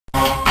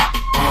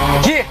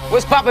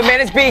What's poppin', man?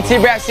 It's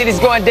BT Rapcity's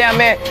going down,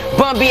 man.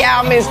 Bun B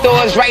album in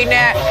stores right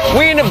now.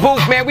 We in the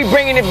booth, man. We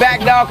bringing it back,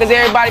 dog, because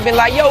everybody been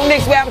like, yo,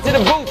 Knicks, what happened to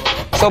the booth?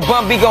 So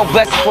Bun B gon'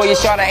 bless it for you.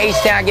 Shout out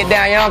H-Town, get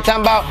down. You know what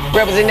I'm talking about?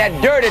 Represent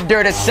that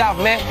dirty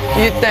South, man.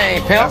 Do your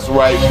thing, pimp. That's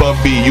right, Bun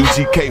B,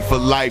 UGK for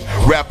life.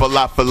 Rap a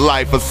lot for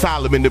life.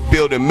 Asylum in the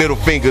building, middle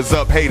fingers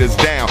up, haters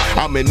down.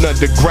 I'm an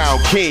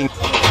underground king.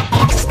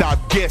 Stop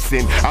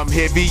guessing, I'm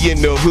heavy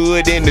in the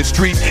hood, in the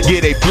streets,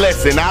 get a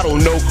blessing. I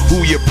don't know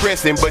who you're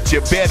pressing, but you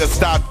better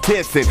stop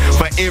testing.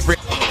 For every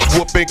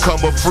whooping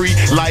come a free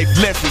life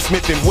lesson.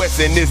 Smith &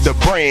 Wesson is the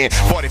brand,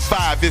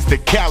 45 is the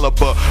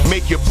caliber.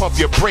 Make you pump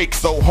your brakes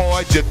so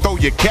hard you throw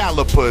your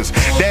calipers.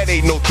 That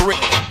ain't no threat,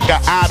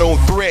 I don't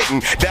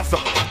threaten. That's a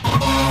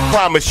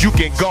promise, you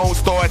can go and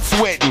start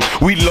sweating.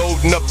 We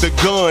loading up the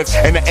guns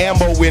and the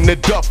ammo in the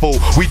duffel.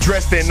 We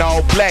dressed in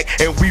all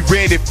black and we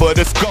ready for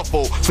the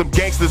scuffle. Some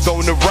gangsters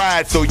on the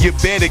ride, so you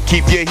better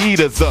keep your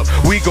heaters up.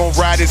 We gon'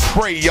 ride and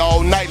spray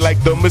all night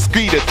like the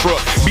mosquito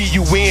truck.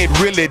 B-U-N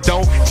really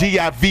don't,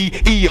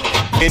 G-I-V-E.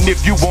 And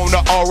if you want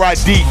to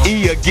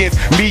R-I-D-E against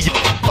me,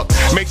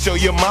 make sure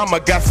your mama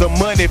got some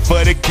money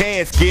for the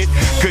casket,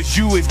 cause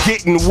you is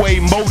getting way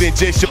more than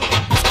just your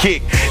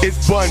kick.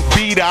 It's Bun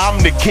B,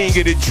 I'm the king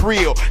of the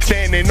drill,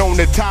 standing on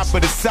the top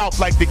of the South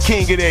like the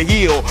king of the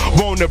hill.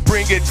 Wanna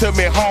bring it to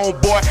me,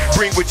 homeboy,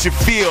 bring what you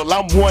feel.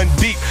 I'm one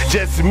deep,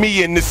 just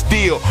me and the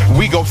steel.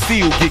 We gon' see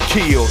who get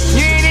killed.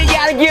 You ain't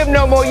gotta give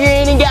no more, you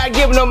ain't gotta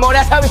give no more.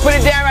 That's how we put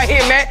it down right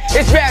here, man.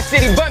 It's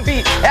Rapcity, Bun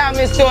B,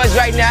 album in stores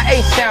right now.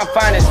 H-Town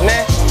finest,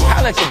 man.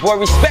 Holla at your boy,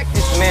 respect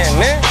this man,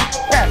 man.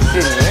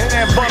 Rapcity,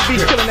 man. Bun B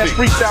killing that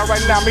freestyle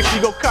right now. Make sure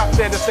you go cop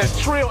that. It's that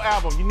Trill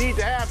album. You need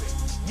to have it.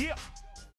 Yeah.